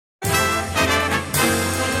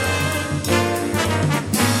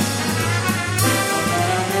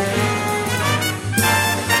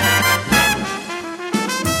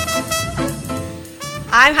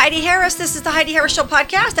I'm Heidi Harris. This is the Heidi Harris Show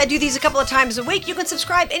podcast. I do these a couple of times a week. You can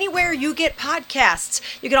subscribe anywhere you get podcasts.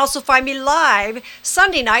 You can also find me live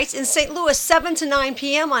Sunday nights in St. Louis, 7 to 9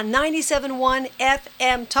 p.m. on 97.1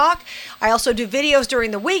 FM Talk. I also do videos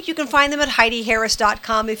during the week. You can find them at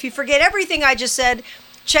HeidiHarris.com. If you forget everything I just said,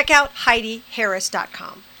 check out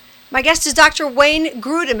HeidiHarris.com. My guest is Dr. Wayne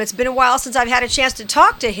Grudem. It's been a while since I've had a chance to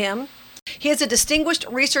talk to him. He is a distinguished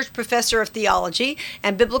research professor of theology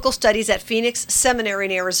and biblical studies at Phoenix Seminary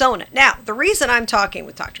in Arizona. Now, the reason I'm talking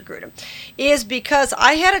with Dr. Grudem is because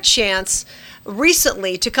I had a chance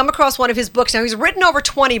recently to come across one of his books. Now, he's written over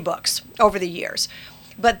 20 books over the years,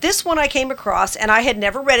 but this one I came across, and I had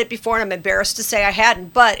never read it before, and I'm embarrassed to say I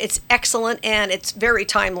hadn't, but it's excellent and it's very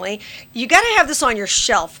timely. You got to have this on your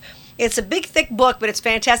shelf. It's a big, thick book, but it's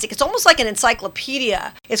fantastic. It's almost like an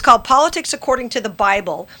encyclopedia. It's called Politics According to the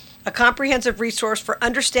Bible, a comprehensive resource for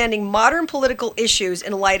understanding modern political issues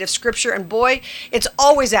in light of Scripture. And boy, it's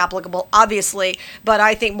always applicable, obviously, but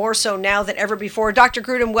I think more so now than ever before. Dr.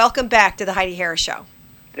 Grudem, welcome back to the Heidi Harris Show.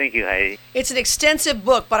 Thank you, Heidi. It's an extensive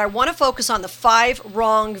book, but I want to focus on the 5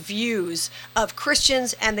 wrong views of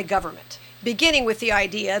Christians and the government, beginning with the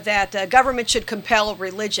idea that government should compel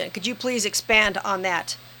religion. Could you please expand on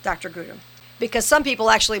that, Dr. Grudem? Because some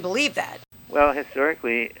people actually believe that. Well,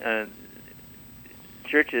 historically,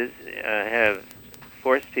 churches have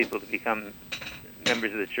forced people to become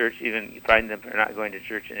members of the church, even find them for not going to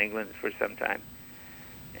church in England for some time,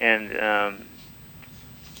 and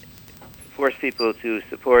force people to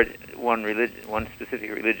support one religion, one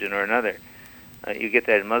specific religion or another. You get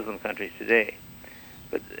that in Muslim countries today.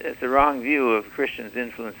 But it's a wrong view of Christians'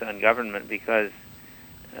 influence on government, because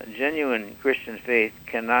genuine Christian faith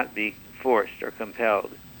cannot be forced or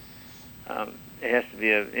compelled. It has to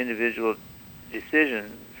be an individual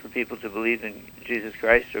decision for people to believe in Jesus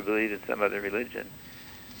Christ or believe in some other religion.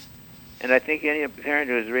 And I think any parent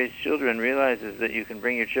who has raised children realizes that you can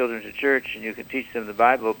bring your children to church and you can teach them the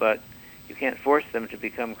Bible, but you can't force them to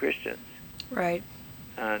become Christians. Right.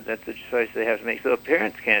 That's a choice they have to make. So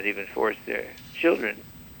parents can't even force their children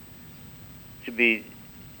to be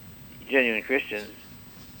genuine Christians.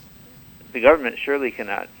 The government surely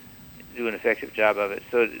cannot do an effective job of it.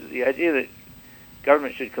 So the idea that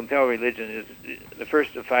government should compel religion is the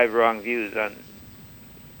first of 5 wrong views on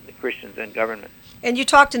the Christians and government. And you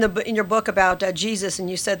talked in your book about Jesus, and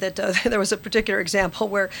you said that there was a particular example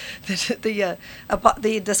where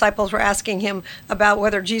the disciples were asking him about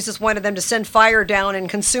whether Jesus wanted them to send fire down and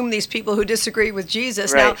consume these people who disagree with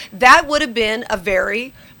Jesus. Right. Now, that would have been a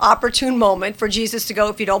very opportune moment for Jesus to go,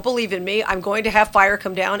 if you don't believe in me, I'm going to have fire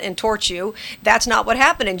come down and torch you. That's not what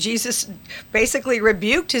happened, and Jesus basically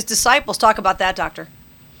rebuked his disciples. Talk about that, Doctor.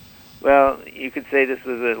 Well, you could say this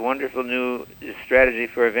was a wonderful new strategy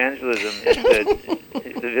for evangelism.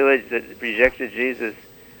 If the village that rejected Jesus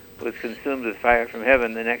was consumed with fire from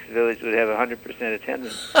heaven, the next village would have 100%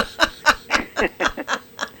 attendance.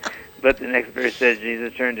 But the next verse says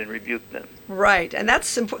Jesus turned and rebuked them. Right, and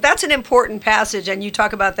that's an important passage, and you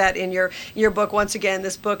talk about that in your book. Once again,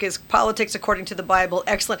 this book is Politics According to the Bible.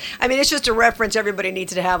 Excellent. I mean, it's just a reference everybody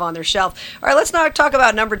needs to have on their shelf. All right, let's now talk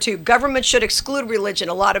about number 2. Government should exclude religion.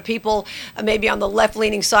 A lot of people, maybe on the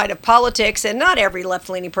left-leaning side of politics, and not every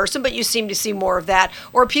left-leaning person, but you seem to see more of that.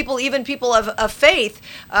 Or even people of faith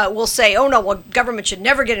will say, oh no, well, government should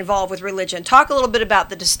never get involved with religion. Talk a little bit about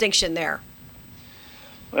the distinction there.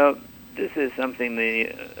 Well, this is something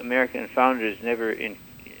the American founders never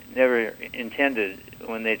intended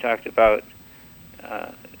when they talked about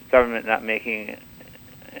government not making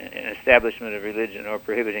an establishment of religion or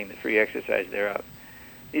prohibiting the free exercise thereof.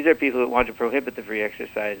 These are people who want to prohibit the free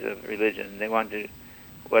exercise of religion. They want to,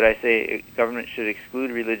 what I say, government should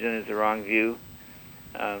exclude religion is the wrong view.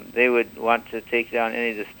 They would want to take down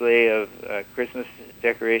any display of Christmas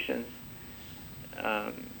decorations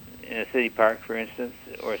in a city park, for instance,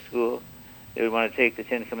 or a school. They would want to take the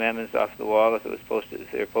 10 Commandments off the wall if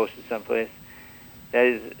they were posted someplace. That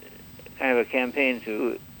is kind of a campaign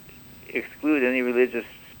to exclude any religious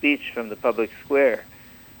speech from the public square,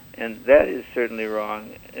 and that is certainly wrong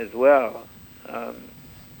as well.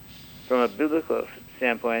 From a biblical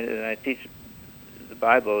standpoint, and I teach the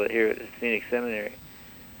Bible here at Phoenix Seminary,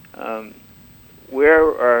 where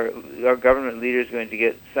are our government leaders going to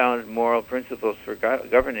get sound moral principles for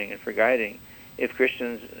governing and for guiding if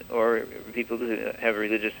Christians or people who have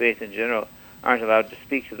religious faith in general aren't allowed to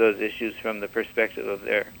speak to those issues from the perspective of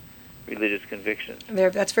their religious convictions?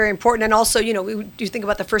 That's very important. And also, you think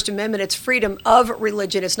about the First Amendment, it's freedom of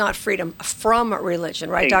religion. It's not freedom from religion,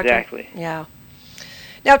 right, Doctor? Exactly. Yeah.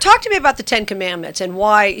 Now, talk to me about the Ten Commandments and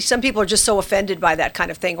why some people are just so offended by that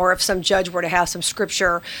kind of thing. Or if some judge were to have some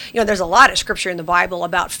scripture, there's a lot of scripture in the Bible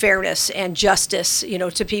about fairness and justice,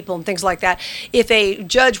 to people and things like that. If a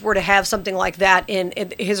judge were to have something like that in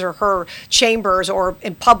his or her chambers or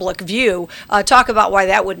in public view, talk about why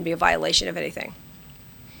that wouldn't be a violation of anything.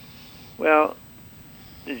 Well,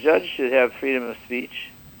 the judge should have freedom of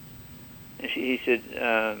speech. He should.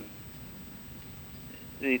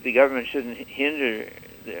 The government shouldn't hinder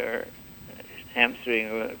their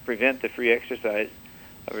hamstring or prevent the free exercise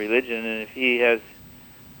of religion. And if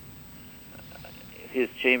his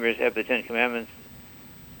chambers have the Ten Commandments,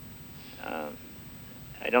 I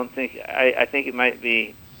think it might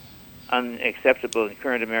be unacceptable in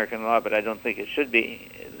current American law, but I don't think it should be.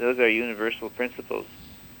 Those are universal principles.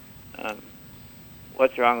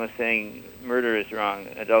 What's wrong with saying murder is wrong,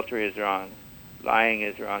 adultery is wrong, lying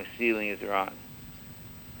is wrong, stealing is wrong?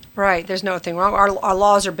 Right. There's nothing wrong. Our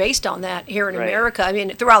laws are based on that here in Right. America. I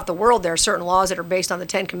mean, throughout the world, there are certain laws that are based on the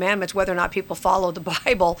Ten Commandments, whether or not people follow the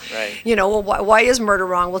Bible. Right. Well, why is murder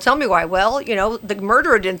wrong? Well, tell me why. Well, the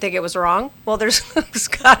murderer didn't think it was wrong. Well, there's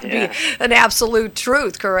got to be an absolute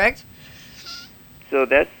truth, correct? So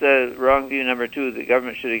that's wrong view number 2. The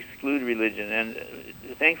government should exclude religion. And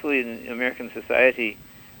thankfully, in American society,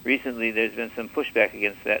 recently there's been some pushback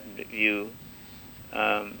against that view.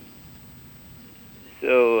 A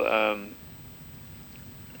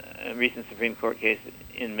recent Supreme Court case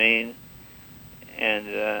in Maine and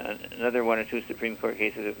another 1 or 2 Supreme Court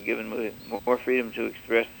cases have given more freedom to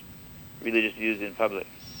express religious views in public.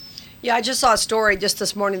 Yeah, I just saw a story just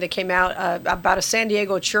this morning that came out about a San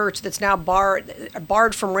Diego church that's now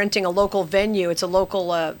barred from renting a local venue. It's a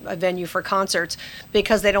local a venue for concerts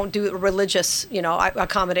because they don't do religious,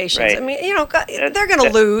 accommodations. Right. I mean, they're going to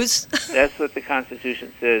lose. That's what the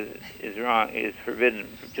Constitution says is wrong, is forbidden,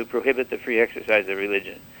 to prohibit the free exercise of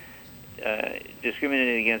religion.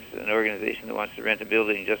 Discriminating against an organization that wants to rent a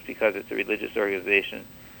building just because it's a religious organization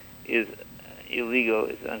is illegal,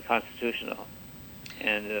 is unconstitutional.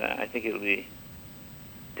 And I think it'll be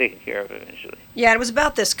taken care of eventually. Yeah, it was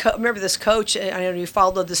about this. Remember this coach? I know you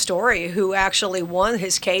followed the story. Who actually won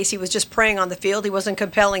his case? He was just praying on the field. He wasn't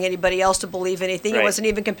compelling anybody else to believe anything. Right. He wasn't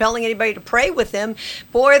even compelling anybody to pray with him.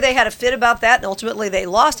 Boy, they had a fit about that, and ultimately they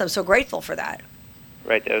lost. I'm so grateful for that.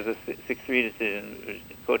 Right, that was a 6-3 decision.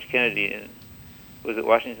 Coach Kennedy, was it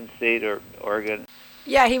Washington State or Oregon?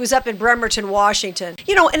 Yeah, he was up in Bremerton, Washington.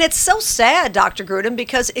 And it's so sad, Dr. Grudem,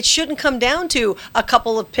 because it shouldn't come down to a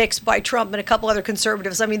couple of picks by Trump and a couple other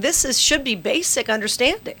conservatives. I mean, this should be basic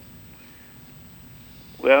understanding.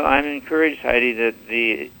 Well, I'm encouraged, Heidi, that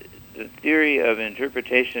the theory of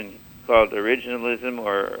interpretation called originalism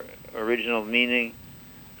or original meaning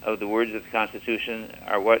of the words of the Constitution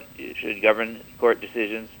are what should govern court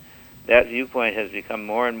decisions. That viewpoint has become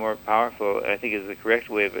more and more powerful, and I think is the correct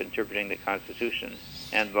way of interpreting the Constitution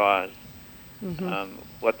and laws. Mm-hmm.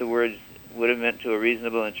 What the words would have meant to a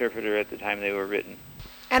reasonable interpreter at the time they were written.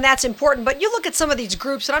 And that's important. But you look at some of these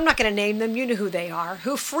groups, and I'm not going to name them, you know who they are,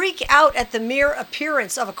 who freak out at the mere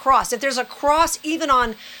appearance of a cross. If there's a cross even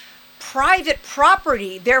on private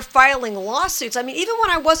property, they're filing lawsuits. I mean, even when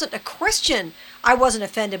I wasn't a Christian, I wasn't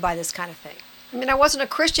offended by this kind of thing. I mean, I wasn't a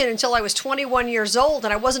Christian until I was 21 years old,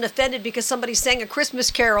 and I wasn't offended because somebody sang a Christmas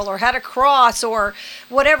carol or had a cross or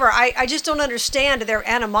whatever. I just don't understand their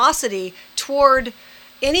animosity toward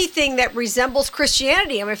anything that resembles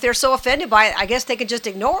Christianity. I mean, if they're so offended by it, I guess they could just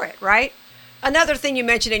ignore it, right? Another thing you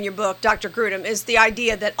mentioned in your book, Dr. Grudem, is the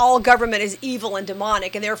idea that all government is evil and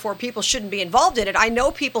demonic, and therefore people shouldn't be involved in it. I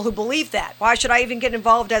know people who believe that. Why should I even get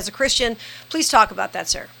involved as a Christian? Please talk about that,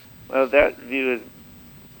 sir. Well, that view has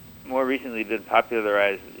more recently been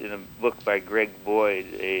popularized in a book by Greg Boyd,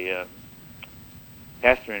 a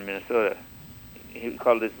pastor in Minnesota. He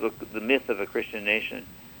called his book The Myth of a Christian Nation.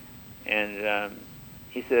 And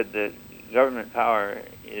he said that government power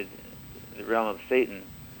is the realm of Satan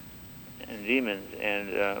and demons,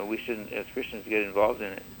 and we shouldn't, as Christians, get involved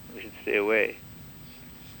in it. We should stay away.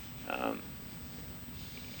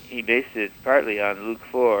 He based it partly on Luke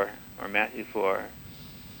 4, or Matthew 4,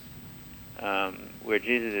 where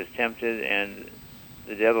Jesus is tempted and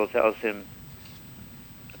the devil shows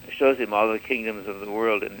him all the kingdoms of the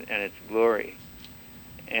world and its glory,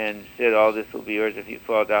 and said, all this will be yours if you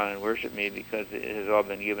fall down and worship me, because it has all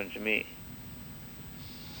been given to me.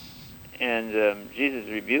 And Jesus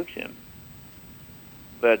rebuked him.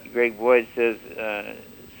 But Greg Boyd says,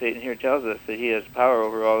 Satan here tells us that he has power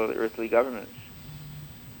over all of the earthly governments.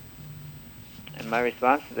 And my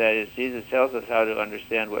response to that is, Jesus tells us how to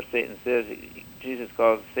understand what Satan says. Jesus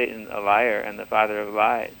calls Satan a liar and the father of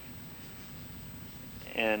lies.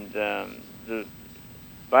 And the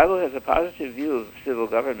Bible has a positive view of civil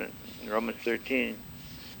government. In Romans 13,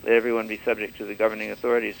 let everyone be subject to the governing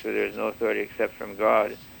authorities, for there is no authority except from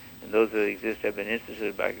God, and those that exist have been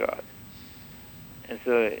instituted by God. And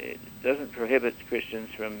so it doesn't prohibit Christians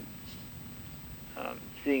from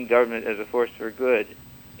seeing government as a force for good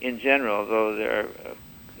in general, though there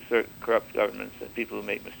are corrupt governments and people who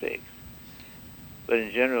make mistakes. But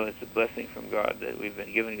in general, it's a blessing from God that we've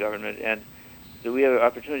been given government, and that we have an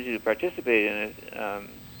opportunity to participate in it,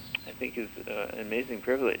 I think is an amazing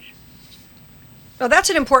privilege. Well,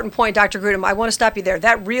 that's an important point, Dr. Grudem. I want to stop you there.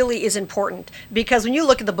 That really is important, because when you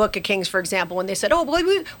look at the Book of Kings, for example, when they said, "Oh,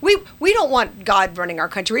 well, we don't want God running our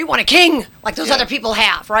country. We want a king like those other people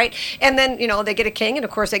have," right? And then they get a king, and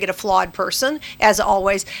of course they get a flawed person, as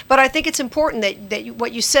always. But I think it's important that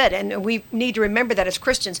what you said, and we need to remember that as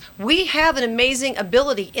Christians, we have an amazing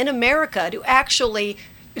ability in America to actually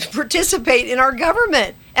participate in our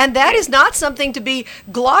government, and that is not something to be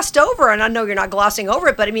glossed over. And I know you're not glossing over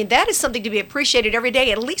it, but I mean, that is something to be appreciated every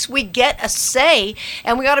day. At least we get a say,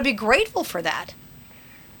 and we ought to be grateful for that.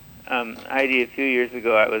 Heidi, a few years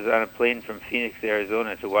ago, I was on a plane from Phoenix,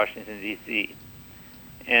 Arizona to Washington, D.C.,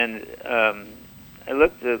 and I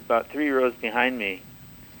looked about 3 rows behind me.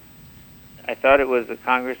 I thought it was a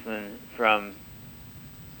congressman from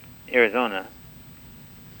Arizona,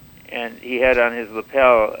 and he had on his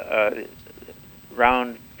lapel a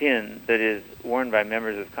round pin that is worn by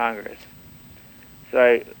members of Congress. So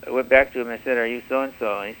I went back to him and I said, "Are you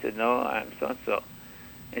so-and-so?" And he said, "No, I'm so-and-so."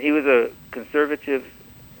 And he was a conservative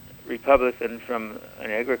Republican from an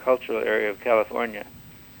agricultural area of California.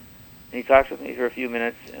 And he talked with me for a few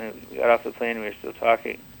minutes, and we got off the plane and we were still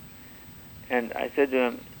talking. And I said to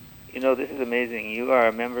him, "This is amazing. You are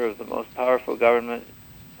a member of the most powerful government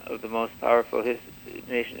of the most powerful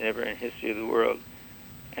nation ever in history of the world,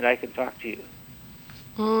 and I can talk to you."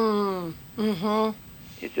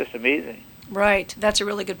 It's just amazing. Right. That's a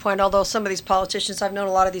really good point. Although some of these politicians, I've known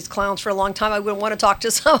a lot of these clowns for a long time, I wouldn't want to talk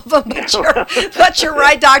to some of them. But you're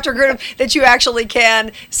right, Dr. Grudem, that you actually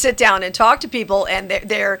can sit down and talk to people, and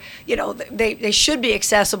they should be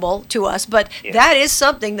accessible to us. But that is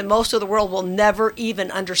something that most of the world will never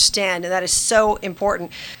even understand, and that is so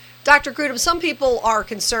important. Dr. Grudem, some people are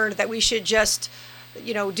concerned that we should just,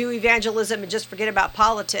 do evangelism and just forget about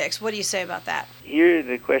politics. What do you say about that? Here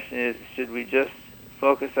the question is, should we just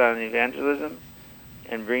focus on evangelism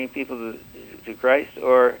and bring people to Christ,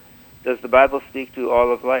 or does the Bible speak to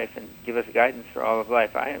all of life and give us guidance for all of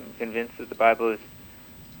life? I am convinced that the Bible is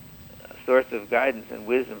a source of guidance and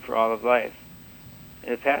wisdom for all of life.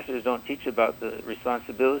 And if pastors don't teach about the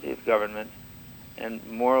responsibility of government and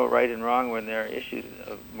moral right and wrong when there are issues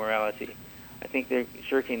of morality, I think they're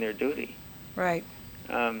shirking their duty. Right.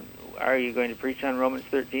 Are you going to preach on Romans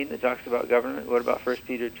 13 that talks about government? What about 1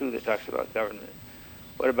 Peter 2 that talks about government?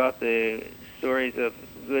 What about the stories of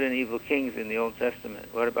good and evil kings in the Old Testament?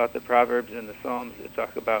 What about the Proverbs and the Psalms that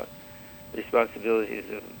talk about responsibilities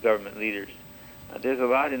of government leaders? There's a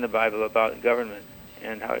lot in the Bible about government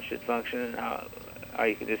and how it should function and how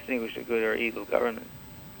you can distinguish a good or evil government.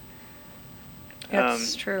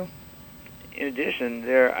 That's true. In addition,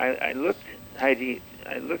 I looked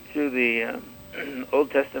through the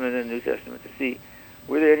Old Testament and New Testament to see,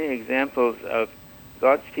 were there any examples of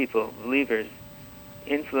God's people, believers,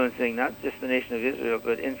 influencing not just the nation of Israel,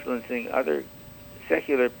 but influencing other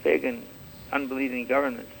secular, pagan, unbelieving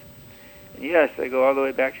governments? And yes, I go all the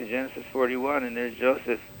way back to Genesis 41, and there's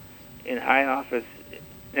Joseph in high office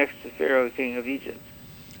next to Pharaoh, the king of Egypt.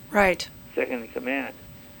 Right. Second in command.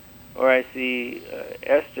 Or I see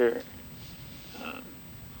Esther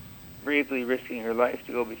bravely risking her life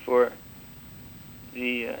to go before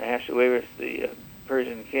the Ahasuerus, the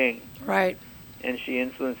Persian king. Right. And she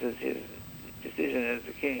influences his decision as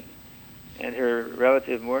the king. And her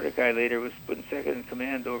relative Mordecai later was put in second in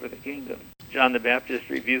command over the kingdom. John the Baptist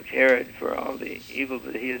rebuked Herod for all the evil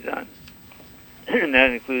that he had done. And that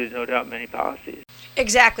included, no doubt, many policies.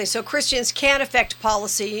 Exactly. So Christians can affect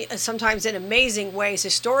policy, sometimes in amazing ways,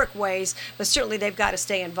 historic ways, but certainly they've got to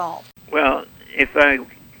stay involved. Well, if I'm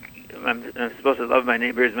supposed to love my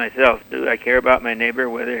neighbor as myself, do I care about my neighbor,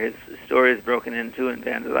 whether his store is broken into and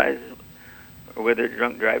vandalized, or whether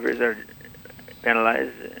drunk drivers are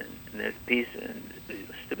penalized and there's peace and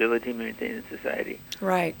stability maintained in society?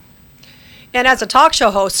 Right. And as a talk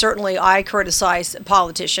show host, certainly I criticize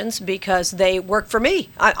politicians because they work for me.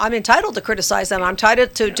 I'm entitled to criticize them. I'm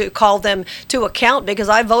entitled to call them to account because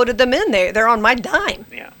I voted them in. They're on my dime.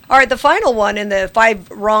 Yeah. All right, the final one in the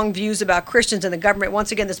 5 wrong views about Christians and the government.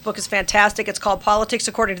 Once again, this book is fantastic. It's called Politics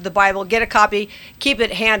According to the Bible. Get a copy. Keep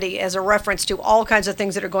it handy as a reference to all kinds of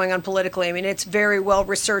things that are going on politically. I mean, it's very well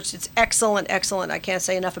researched. It's excellent, excellent. I can't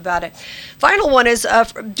say enough about it. Final one is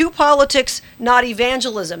Do Politics, Not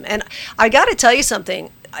Evangelism. And I got to tell you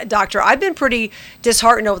something, Doctor, I've been pretty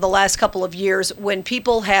disheartened over the last couple of years when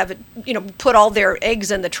people have, put all their eggs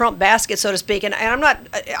in the Trump basket, so to speak. And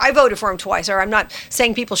I voted for him twice, or I'm not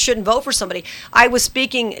saying people shouldn't vote for somebody. I was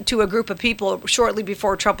speaking to a group of people shortly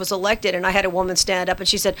before Trump was elected, and I had a woman stand up and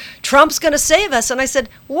she said, "Trump's going to save us." And I said,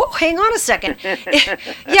 "Whoa, hang on a second."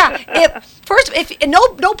 If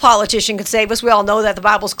no politician could save us. We all know that. The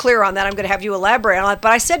Bible's clear on that. I'm going to have you elaborate on it.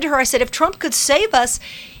 But I said to her, if Trump could save us,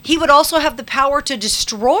 he would also have the power to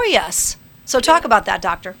destroy us. So talk about that,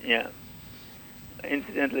 Doctor. Yeah.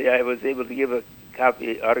 Incidentally, I was able to give a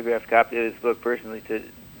autographed copy of this book personally to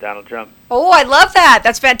Donald Trump. Oh, I love that.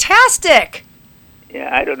 That's fantastic. Yeah,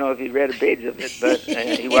 I don't know if he read a page of it, but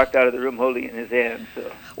he walked out of the room holding it in his hand.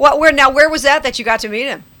 So. Where was that you got to meet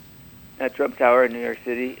him? At Trump Tower in New York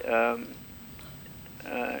City.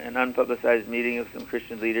 An unpublicized meeting of some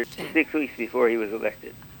Christian leaders 6 weeks before he was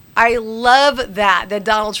elected. I love that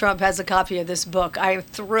Donald Trump has a copy of this book. I'm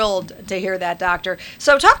thrilled to hear that, Doctor.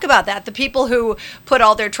 So talk about that. The people who put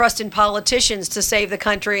all their trust in politicians to save the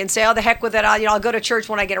country and say, "Oh, the heck with it. I'll go to church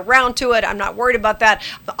when I get around to it. I'm not worried about that.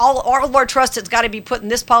 All of our trust has got to be put in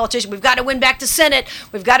this politician. We've got to win back the Senate.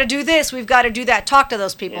 We've got to do this. We've got to do that." Talk to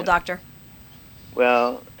those people, yeah. Doctor.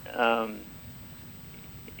 Well,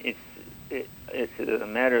 it's a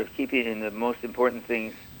matter of keeping the most important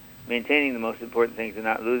things, maintaining the most important things and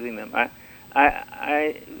not losing them.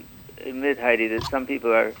 I admit, Heidi, that some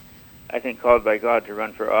people are, I think, called by God to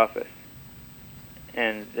run for office.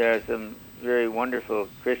 And there are some very wonderful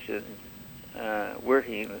Christians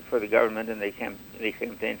working for the government, and they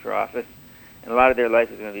campaign for office. And a lot of their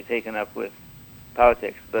life is going to be taken up with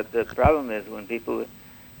politics. But the problem is when people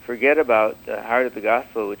forget about the heart of the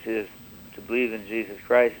gospel, which is to believe in Jesus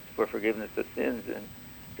Christ for forgiveness of sins and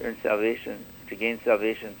to earn salvation, to gain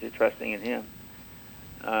salvation through trusting in Him.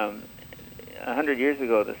 100 years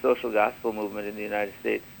ago, the social gospel movement in the United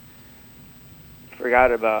States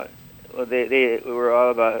forgot about, they were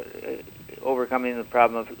all about overcoming the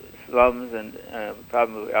problem of slums and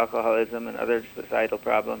problem of alcoholism and other societal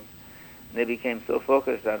problems. And they became so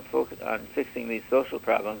focused on fixing these social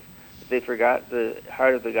problems that they forgot the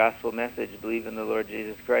heart of the gospel message: believe in the Lord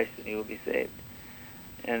Jesus Christ and you will be saved.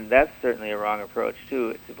 And that's certainly a wrong approach too.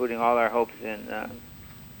 It's putting all our hopes in a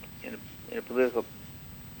political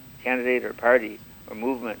candidate or party or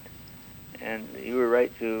movement. And you were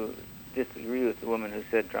right to disagree with the woman who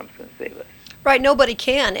said Trump's going to save us. Right, nobody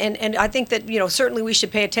can, and I think that certainly we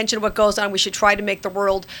should pay attention to what goes on. We should try to make the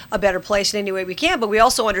world a better place in any way we can, but we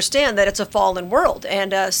also understand that it's a fallen world,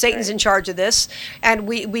 and Satan's in charge of this, and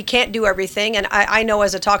we can't do everything. And I know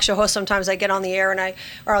as a talk show host, sometimes I get on the air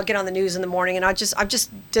or I'll get on the news in the morning, and I'm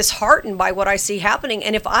just disheartened by what I see happening.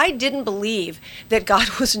 And if I didn't believe that God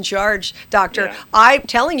was in charge, Doctor, yeah, I'm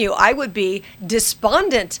telling you, I would be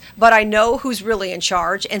despondent. But I know who's really in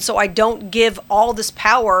charge, and so I don't give all this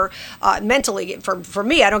power mentally. For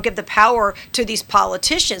me, I don't give the power to these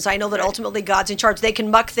politicians. I know that ultimately God's in charge. They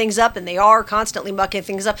can muck things up, and they are constantly mucking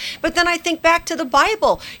things up. But then I think back to the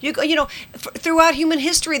Bible. Throughout human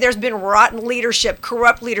history, there's been rotten leadership,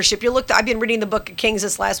 corrupt leadership. I've been reading the book of Kings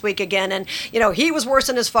this last week again, and he was worse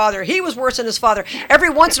than his father. He was worse than his father. Every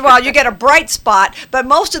once in a while, you get a bright spot, but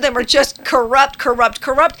most of them are just corrupt.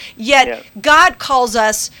 Yet God calls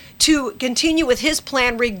us to continue with His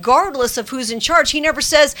plan regardless of who's in charge. He never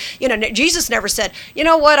says, Jesus never said,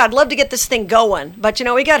 I'd love to get this thing going, but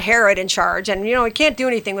we got Herod in charge, and we can't do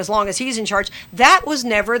anything as long as he's in charge. That was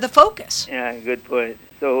never the focus. Yeah, good point.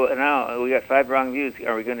 So now we got 5 wrong views.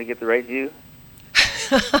 Are we going to get the right view?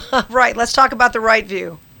 Right, let's talk about the right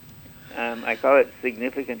view. I call it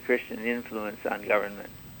significant Christian influence on government.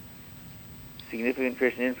 Significant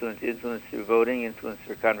Christian influence through voting, influence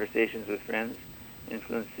through conversations with friends,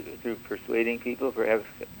 influence through persuading people, perhaps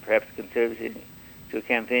contributing to a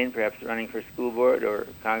campaign, perhaps running for school board or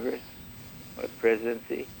Congress or the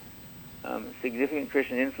presidency. Significant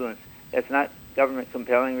Christian influence. That's not government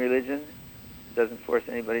compelling religion. It doesn't force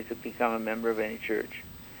anybody to become a member of any church.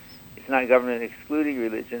 It's not government excluding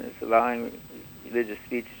religion. It's allowing religious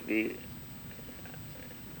speech to be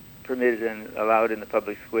permitted and allowed in the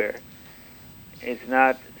public square. It's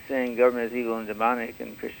not saying government is evil and demonic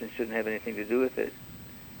and Christians shouldn't have anything to do with it.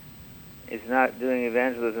 It's not doing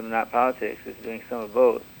evangelism, not politics. It's doing some of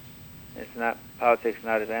both. It's not politics,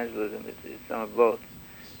 not evangelism. It's some of both.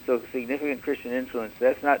 So significant Christian influence,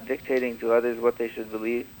 that's not dictating to others what they should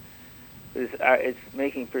believe. It's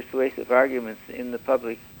making persuasive arguments in the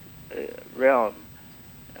public realm,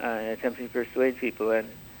 attempting to persuade people, and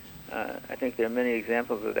I think there are many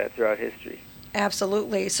examples of that throughout history.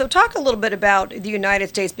 Absolutely. So talk a little bit about the United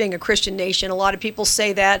States being a Christian nation. A lot of people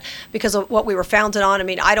say that because of what we were founded on. I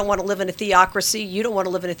mean, I don't want to live in a theocracy. You don't want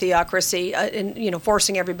to live in a theocracy, and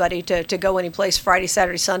forcing everybody to go any place Friday,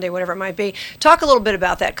 Saturday, Sunday, whatever it might be. Talk a little bit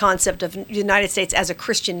about that concept of the United States as a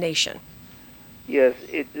Christian nation. Yes,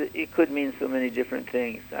 it could mean so many different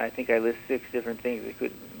things. I think I list 6 different things. It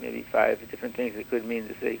could, maybe 5 different things it could mean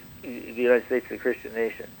to say the United States is a Christian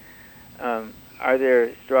nation. Are there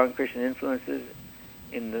strong Christian influences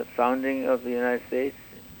in the founding of the United States?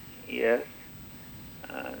 Yes,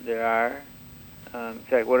 there are. In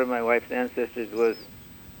fact, one of my wife's ancestors was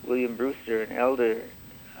William Brewster, an elder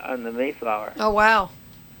on the Mayflower. Oh, wow.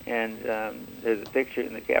 And there's a picture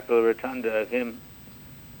in the Capitol Rotunda of him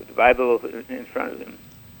with the Bible in front of him.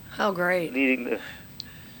 How great. Leading the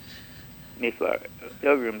Mayflower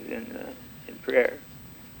pilgrims in prayer.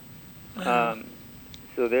 Wow.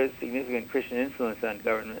 So there's significant Christian influence on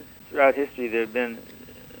government. Throughout history, there have been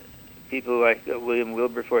people like William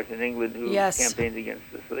Wilberforce in England who campaigned against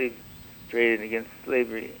the slave trade and against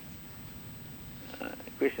slavery.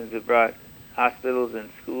 Christians have brought hospitals and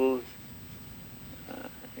schools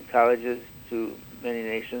and colleges to many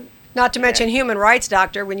nations. Not to mention human rights,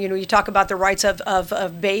 doctor, when you talk about the rights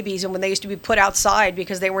of babies and when they used to be put outside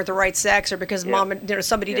because they weren't the right sex or because mom and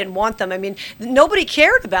somebody didn't want them. I mean, nobody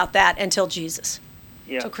cared about that until Jesus.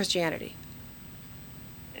 Yeah. So Christianity.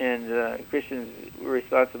 And Christians were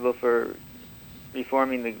responsible for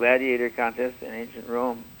reforming the gladiator contest in ancient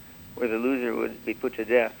Rome, where the loser would be put to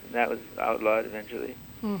death, and that was outlawed eventually.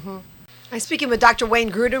 Mm-hmm. I'm speaking with Dr.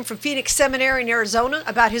 Wayne Grudem from Phoenix Seminary in Arizona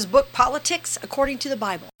about his book, Politics According to the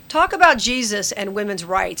Bible. Talk about Jesus and women's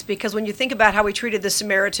rights, because when you think about how he treated the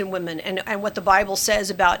Samaritan women and what the Bible says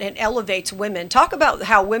about and elevates women, talk about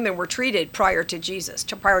how women were treated prior to Jesus,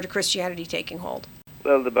 prior to Christianity taking hold.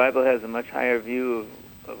 Well, the Bible has a much higher view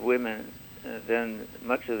of women than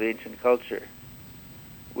much of ancient culture,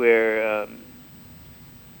 where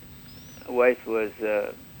a wife was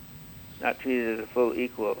not treated as a full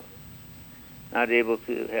equal, not able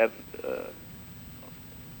to have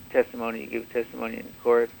give testimony in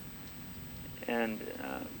court, and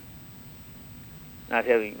not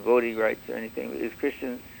having voting rights or anything. It was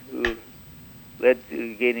Christians who led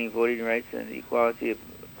to gaining voting rights and equality of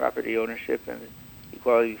property ownership and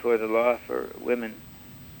equality before the law for women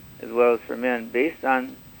as well as for men, based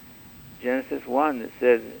on Genesis 1 that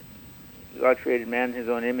says God created man in his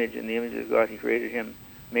own image. In the image of God he created him.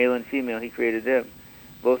 Male and female he created them.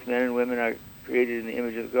 Both men and women are created in the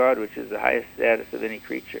image of God, which is the highest status of any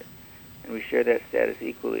creature. And we share that status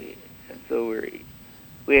equally. And so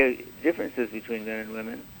we have differences between men and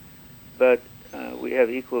women, but we have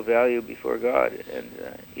equal value before God and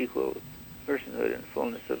equal personhood and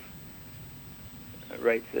fullness of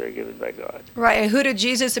rights that are given by God. Right, and who did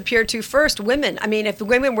Jesus appear to first? Women. I mean, if the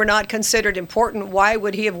women were not considered important, why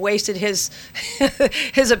would he have wasted his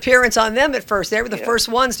his appearance on them at first? They were the first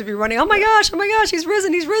ones to be running, oh my gosh, he's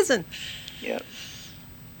risen. Yeah.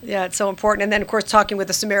 Yeah, it's so important. And then, of course, talking with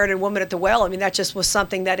the Samaritan woman at the well, I mean, that just was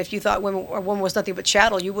something that if you thought a woman was nothing but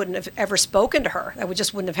chattel, you wouldn't have ever spoken to her. That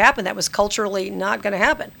just wouldn't have happened. That was culturally not going to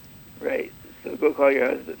happen. Right. So go call your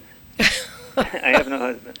husband. I have no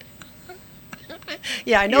husband.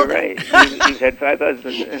 Yeah, I know. You're right. You've had 5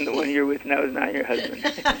 husbands, and the one you're with now is not your husband.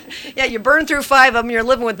 Yeah, you burned through 5 of them. You're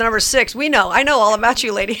living with number 6. We know. I know all about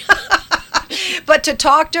you, lady. But to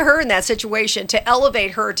talk to her in that situation, to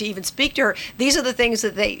elevate her, to even speak to her, these are the things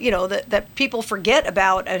that they, that people forget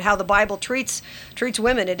about and how the Bible treats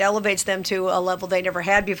women. It elevates them to a level they never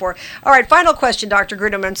had before. All right, final question, Dr.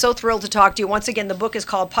 Grudem. I'm so thrilled to talk to you. Once again, the book is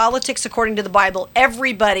called Politics According to the Bible.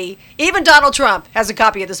 Everybody, even Donald Trump, has a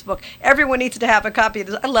copy of this book. Everyone needs to have a copy of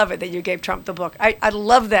this. I love it that you gave Trump the book. I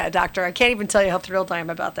love that, Doctor. I can't even tell you how thrilled I am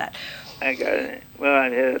about that. I got it. Well,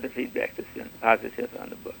 I've had other feedback that's been positive on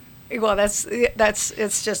the book. Well,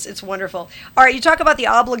 it's wonderful. All right, you talk about the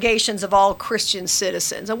obligations of all Christian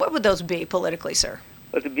citizens, and what would those be politically, sir?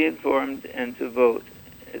 Well, to be informed and to vote,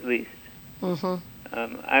 at least.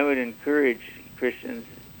 Mm-hmm. I would encourage Christians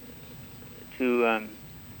to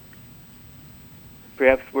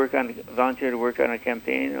perhaps volunteer to work on a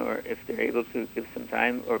campaign, or if they're able to, give some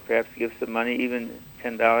time, or perhaps give some money. Even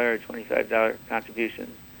 $10 or $25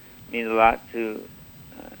 contributions mean a lot to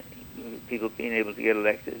people being able to get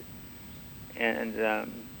elected.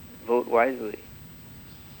 And vote wisely.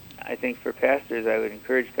 I think for pastors, I would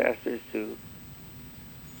encourage pastors to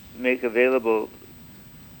make available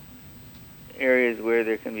areas where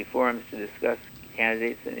there can be forums to discuss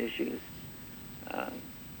candidates and issues,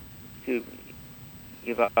 to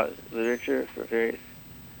give out literature for various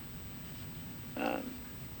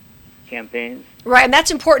campaigns. Right, and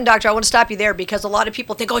that's important, Doctor. I want to stop you there because a lot of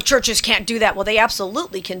people think, oh, churches can't do that. Well, they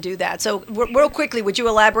absolutely can do that. So real quickly, would you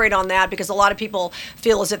elaborate on that? Because a lot of people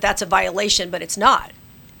feel as if that's a violation, but it's not.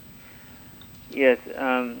 Yes,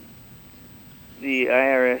 the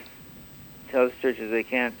IRS tells churches they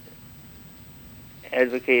can't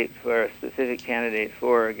advocate for a specific candidate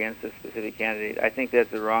for or against a specific candidate. I think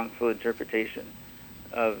that's a wrongful interpretation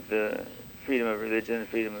of the freedom of religion and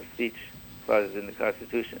freedom of speech clauses in the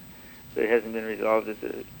Constitution. But it hasn't been resolved at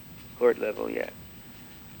the court level yet.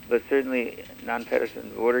 But certainly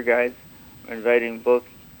non-partisan voter guides are inviting both,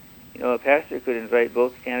 a pastor could invite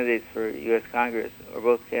both candidates for U.S. Congress or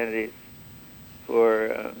both candidates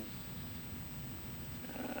for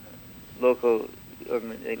local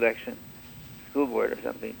government election, school board or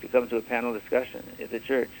something, to come to a panel discussion at the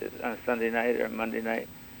church on a Sunday night or a Monday night.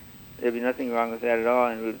 There'd be nothing wrong with that at all,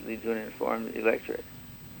 and it would lead to an informed electorate.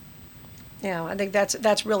 Yeah, I think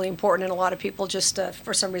that's really important, and a lot of people just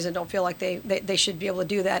for some reason don't feel like they should be able to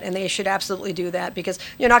do that, and they should absolutely do that because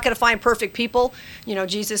you're not going to find perfect people.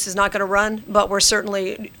 Jesus is not going to run, but we're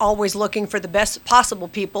certainly always looking for the best possible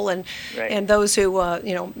people, and right. and those who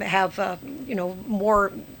have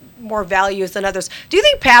more values than others. Do you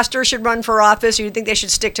think pastors should run for office, or do you think they should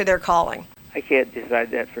stick to their calling? I can't decide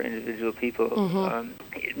that for individual people. Mm-hmm.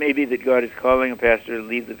 It may be that God is calling a pastor to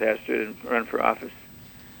leave the pastorate and run for office.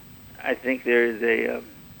 I think there is a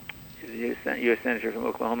U.S. Senator from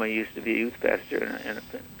Oklahoma who used to be a youth pastor and a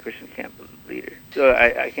Christian camp leader. So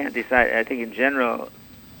I can't decide. I think in general,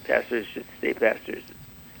 pastors should stay pastors.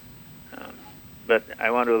 But I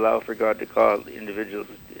want to allow for God to call individuals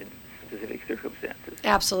in specific circumstances.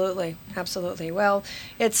 Absolutely, absolutely. Well,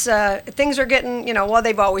 it's things are getting,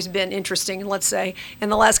 they've always been interesting, let's say,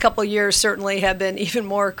 and the last couple of years certainly have been even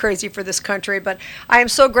more crazy for this country. But I am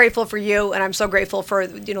so grateful for you, and I'm so grateful for,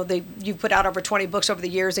 you've put out over 20 books over the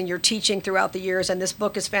years, and your teaching throughout the years, and this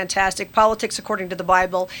book is fantastic, Politics According to the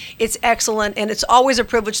Bible. It's excellent, and it's always a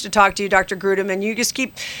privilege to talk to you, Dr. Grudem, and you just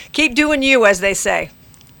keep doing you, as they say.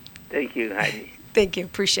 Thank you, Heidi. Thank you.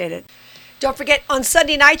 Appreciate it. Don't forget, on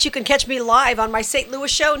Sunday nights, you can catch me live on my St. Louis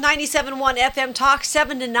show, 97.1 FM Talk,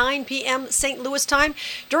 7 to 9 p.m. St. Louis time.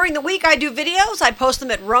 During the week, I do videos. I post them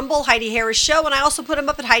at Rumble, Heidi Harris Show, and I also put them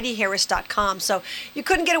up at HeidiHarris.com. So you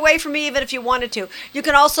couldn't get away from me even if you wanted to. You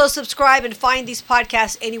can also subscribe and find these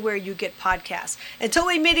podcasts anywhere you get podcasts. Until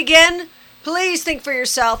we meet again, please think for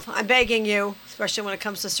yourself. I'm begging you, especially when it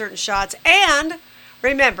comes to certain shots. And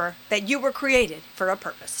remember that you were created for a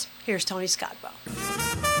purpose. Here's Tony Scottwell.